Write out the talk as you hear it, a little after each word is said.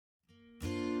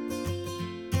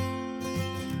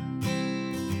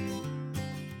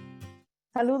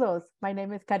Saludos. My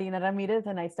name is Karina Ramirez,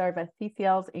 and I serve as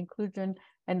CCL's Inclusion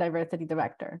and Diversity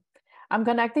Director. I'm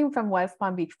connecting from West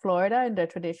Palm Beach, Florida, in the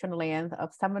traditional lands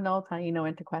of Seminole, Taino,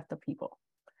 and Tequesta people.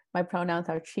 My pronouns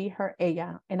are she, her,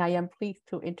 ella, and I am pleased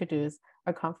to introduce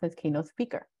our conference keynote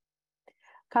speaker.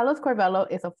 Carlos Curbelo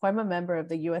is a former member of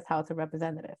the U.S. House of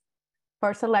Representatives.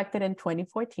 First elected in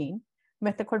 2014,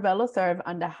 Mr. Curbelo served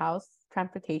on the House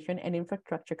Transportation and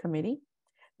Infrastructure Committee,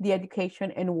 the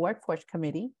Education and Workforce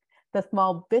Committee, the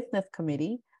Small Business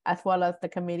Committee, as well as the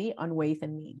Committee on Ways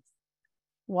and Means.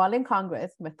 While in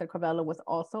Congress, Mr. Curbelo was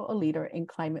also a leader in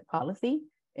climate policy,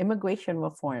 immigration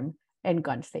reform, and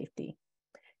gun safety.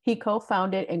 He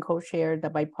co-founded and co-chaired the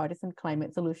Bipartisan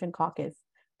Climate Solution Caucus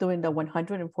during the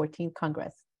 114th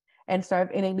Congress and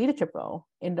served in a leadership role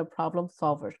in the Problem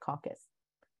Solvers Caucus.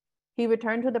 He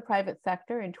returned to the private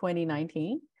sector in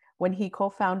 2019 when he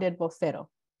co-founded Vocero,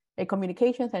 a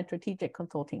communications and strategic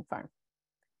consulting firm.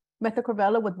 Mr.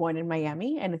 Curbelo was born in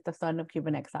Miami and is the son of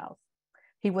Cuban exiles.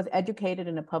 He was educated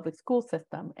in a public school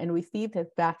system and received his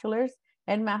bachelor's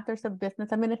and master's of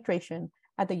business administration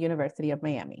at the University of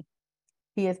Miami.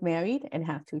 He is married and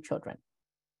has 2 children.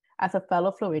 As a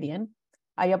fellow Floridian,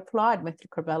 I applaud Mr.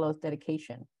 Curbelo's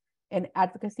dedication and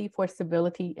advocacy for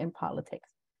civility in politics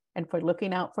and for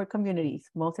looking out for communities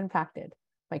most impacted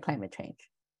by climate change.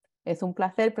 Es un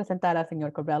placer presentar al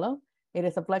señor Curbelo. It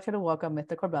is a pleasure to welcome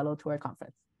Mr. Curbelo to our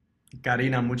conference.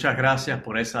 Karina, muchas gracias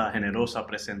por esa generosa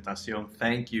presentación.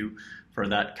 Thank you for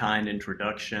that kind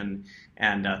introduction.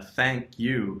 And thank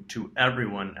you to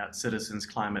everyone at Citizens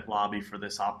Climate Lobby for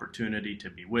this opportunity to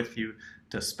be with you,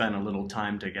 to spend a little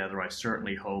time together. I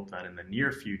certainly hope that in the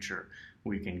near future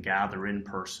we can gather in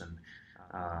person.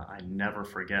 I never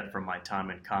forget from my time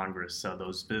in Congress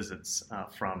those visits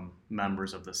from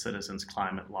members of the Citizens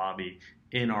Climate Lobby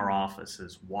in our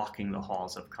offices, walking the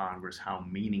halls of Congress, how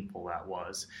meaningful that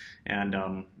was. And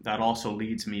that also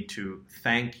leads me to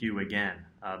thank you again,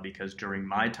 because during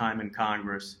my time in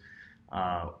Congress,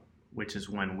 which is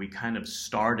when we kind of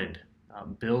started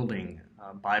building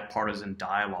bipartisan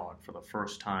dialogue for the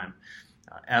first time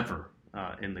ever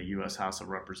in the U.S. House of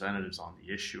Representatives on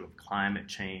the issue of climate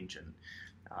change and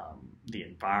the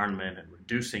environment and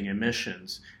reducing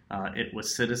emissions, it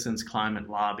was Citizens Climate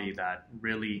Lobby that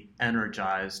really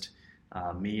energized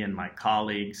me and my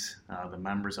colleagues, the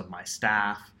members of my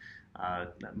staff,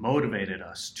 that motivated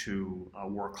us to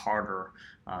work harder,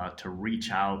 to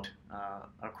reach out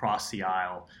across the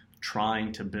aisle,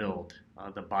 trying to build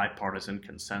the bipartisan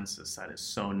consensus that is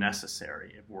so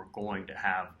necessary if we're going to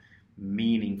have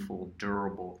meaningful,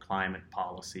 durable climate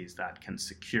policies that can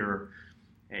secure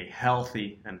a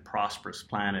healthy and prosperous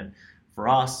planet for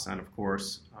us and, of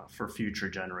course, for future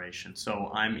generations. So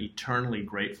I'm eternally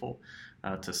grateful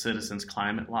to Citizens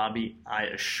Climate Lobby. I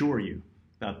assure you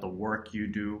that the work you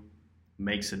do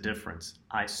makes a difference.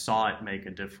 I saw it make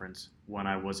a difference when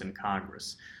I was in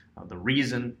Congress. The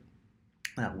reason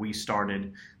that we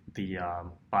started the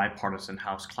Bipartisan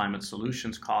House Climate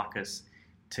Solutions Caucus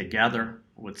together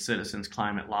with Citizens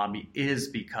Climate Lobby is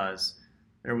because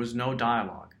there was no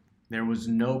dialogue. There was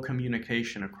no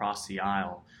communication across the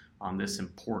aisle on this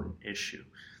important issue.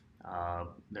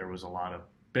 There was a lot of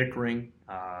bickering.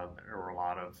 There were a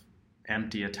lot of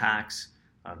empty attacks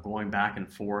going back and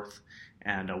forth.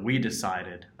 And we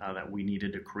decided that we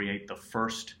needed to create the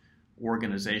first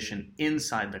organization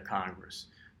inside the Congress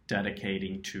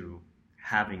dedicating to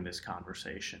having this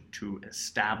conversation, to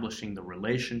establishing the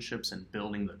relationships and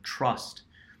building the trust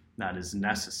that is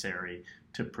necessary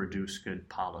to produce good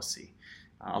policy.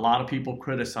 A lot of people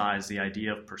criticize the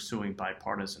idea of pursuing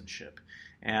bipartisanship,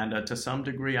 and to some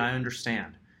degree I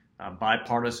understand.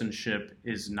 Bipartisanship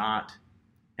is not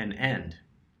an end,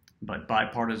 but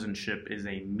bipartisanship is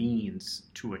a means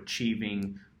to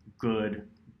achieving good,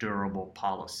 durable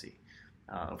policy.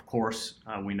 Of course,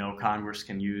 we know Congress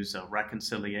can use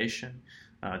reconciliation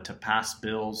to pass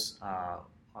bills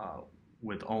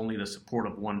with only the support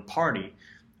of one party,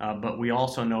 but we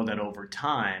also know that over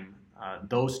time,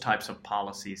 those types of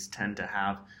policies tend to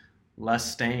have less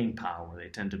staying power. They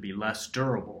tend to be less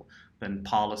durable than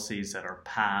policies that are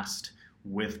passed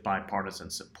with bipartisan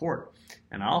support.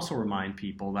 And I also remind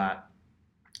people that,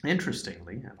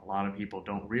 interestingly, and a lot of people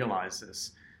don't realize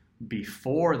this,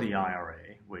 before the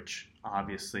IRA, which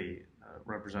obviously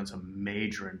represents a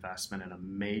major investment and a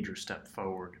major step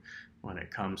forward when it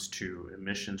comes to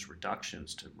emissions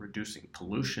reductions, to reducing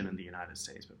pollution in the United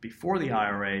States. But before the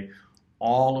IRA,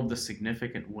 all of the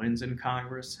significant wins in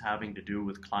Congress having to do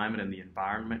with climate and the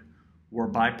environment were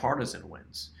bipartisan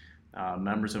wins.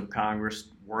 Members of Congress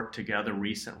worked together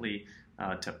recently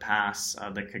to pass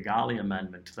the Kigali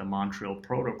Amendment to the Montreal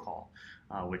Protocol,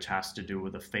 which has to do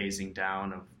with the phasing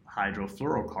down of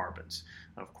hydrofluorocarbons.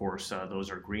 Of course, those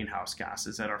are greenhouse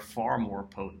gases that are far more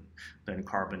potent than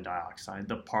carbon dioxide.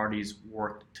 The parties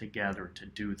worked together to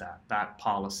do that. That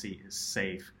policy is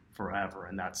safe forever,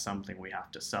 and that's something we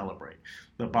have to celebrate.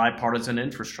 The bipartisan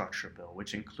infrastructure bill,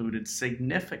 which included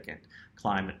significant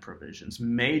climate provisions,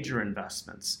 major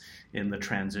investments in the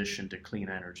transition to clean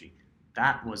energy,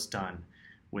 that was done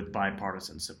with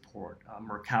bipartisan support.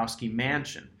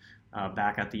 Murkowski-Manchin,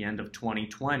 back at the end of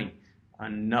 2020,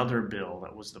 another bill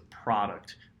that was the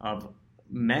product of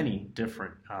many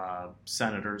different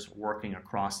senators working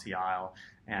across the aisle,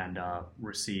 and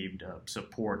received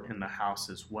support in the House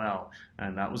as well.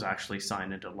 And that was actually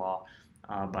signed into law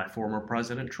by former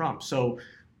President Trump. So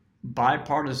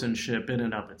bipartisanship in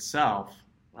and of itself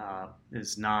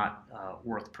is not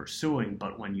worth pursuing,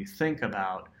 but when you think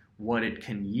about what it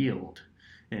can yield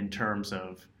in terms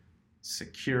of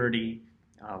security,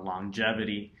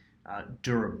 longevity,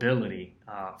 durability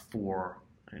for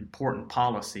important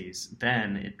policies,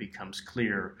 then it becomes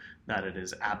clear that it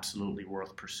is absolutely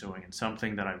worth pursuing. And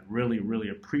something that I really, really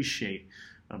appreciate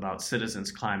about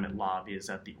Citizens Climate Lobby is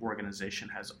that the organization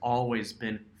has always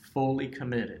been fully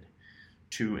committed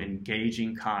to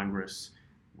engaging Congress,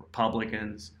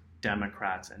 Republicans,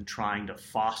 Democrats, and trying to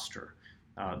foster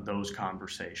those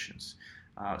conversations.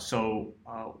 So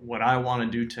what I want to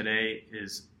do today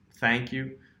is thank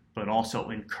you, but also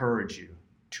encourage you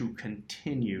to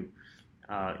continue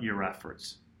your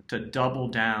efforts, to double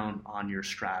down on your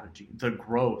strategy. The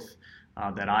growth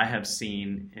that I have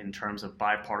seen in terms of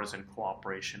bipartisan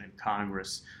cooperation in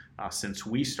Congress since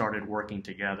we started working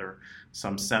together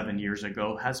some 7 years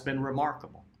ago has been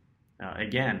remarkable.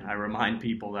 Again, I remind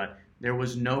people that there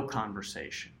was no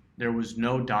conversation, there was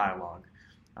no dialogue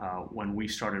when we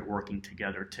started working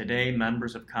together. Today,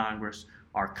 members of Congress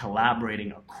are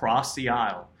collaborating across the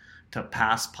aisle to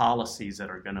pass policies that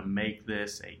are going to make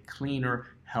this a cleaner,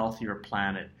 healthier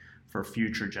planet for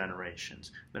future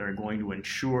generations, that are going to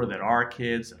ensure that our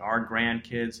kids, that our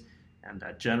grandkids, and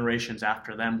that generations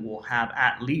after them will have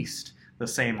at least the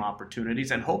same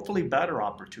opportunities and hopefully better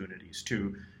opportunities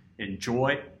to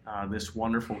enjoy this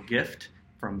wonderful gift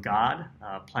from God,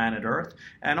 planet Earth,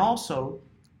 and also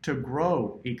to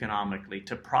grow economically,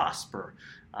 to prosper,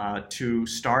 to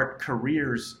start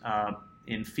careers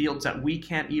in fields that we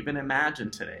can't even imagine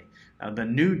today. The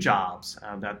new jobs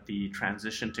that the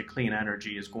transition to clean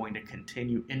energy is going to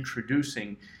continue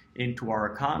introducing into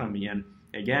our economy. And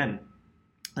again,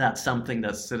 that's something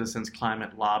that Citizens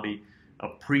Climate Lobby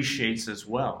appreciates as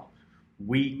well.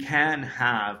 We can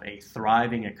have a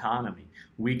thriving economy.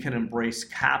 We can embrace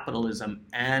capitalism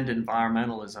and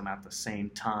environmentalism at the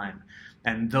same time.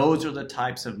 And those are the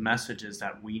types of messages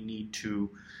that we need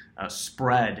to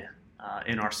spread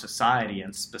in our society,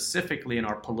 and specifically in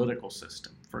our political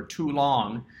system. For too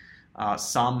long,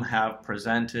 some have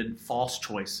presented false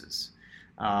choices.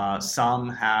 Some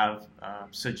have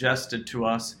suggested to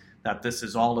us that this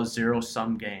is all a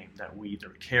zero-sum game, that we either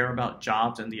care about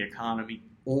jobs and the economy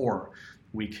or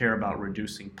we care about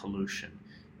reducing pollution.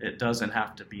 It doesn't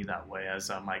have to be that way. As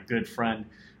my good friend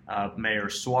Mayor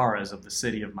Suarez of the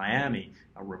city of Miami,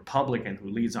 a Republican who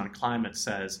leads on climate,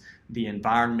 says, the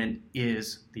environment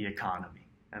is the economy.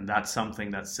 And that's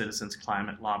something that Citizens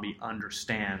Climate Lobby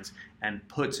understands and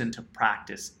puts into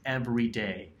practice every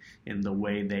day in the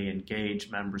way they engage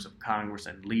members of Congress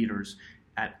and leaders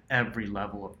at every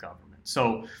level of government.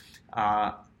 So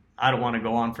I don't want to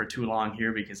go on for too long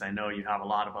here because I know you have a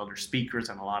lot of other speakers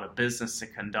and a lot of business to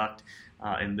conduct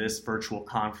in this virtual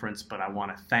conference, but I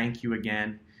want to thank you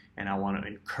again, and I want to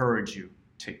encourage you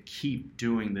to keep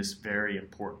doing this very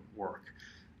important work.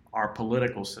 Our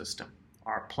political system,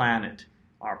 our planet,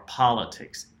 our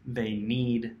politics, they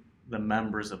need the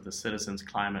members of the Citizens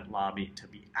Climate Lobby to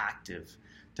be active,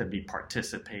 to be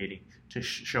participating, to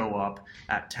show up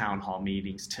at town hall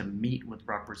meetings, to meet with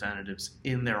representatives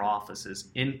in their offices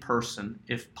in person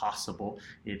if possible.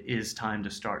 It is time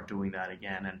to start doing that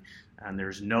again, and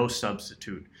there's no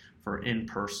substitute for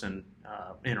in-person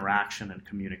interaction and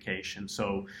communication.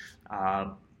 So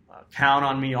count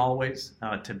on me always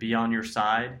to be on your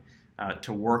side,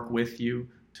 to work with you,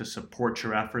 to support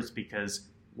your efforts, because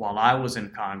while I was in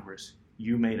Congress,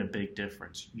 you made a big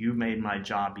difference. You made my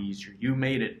job easier. You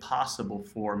made it possible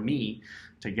for me,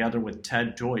 together with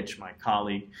Ted Deutsch, my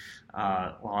colleague,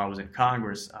 while I was in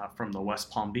Congress from the West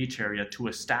Palm Beach area, to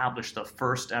establish the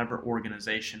first ever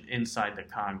organization inside the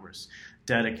Congress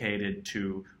dedicated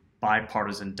to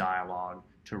bipartisan dialogue,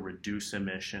 to reduce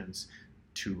emissions,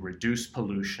 to reduce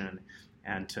pollution,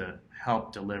 and to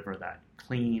help deliver that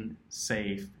clean,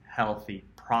 safe, healthy,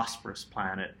 prosperous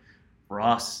planet for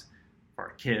us, for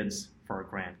our kids, for for our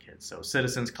grandkids. So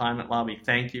Citizens Climate Lobby,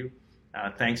 thank you.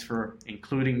 Thanks for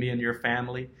including me in your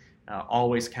family.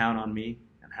 Always count on me,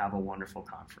 and have a wonderful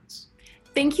conference.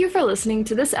 Thank you for listening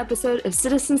to this episode of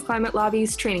Citizens Climate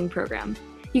Lobby's training program.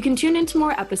 You can tune into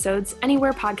more episodes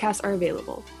anywhere podcasts are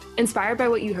available. Inspired by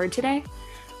what you heard today?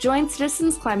 Join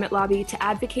Citizens Climate Lobby to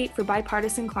advocate for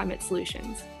bipartisan climate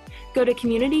solutions. Go to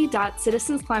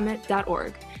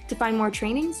community.citizensclimate.org to find more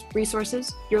trainings,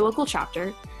 resources, your local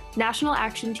chapter, national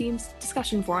action teams,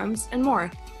 discussion forums, and more.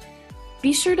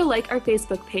 Be sure to like our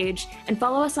Facebook page and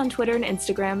follow us on Twitter and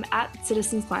Instagram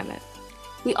 @CitizensClimate.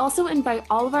 We also invite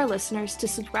all of our listeners to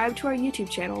subscribe to our YouTube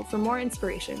channel for more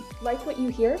inspiration. Like what you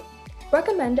hear?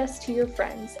 Recommend us to your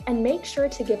friends and make sure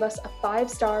to give us a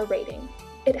 5-star rating.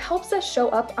 It helps us show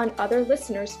up on other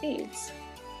listeners' feeds.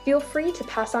 Feel free to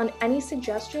pass on any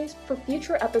suggestions for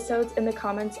future episodes in the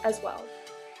comments as well.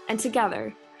 And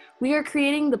together, we are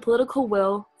creating the political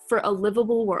will for a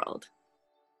livable world.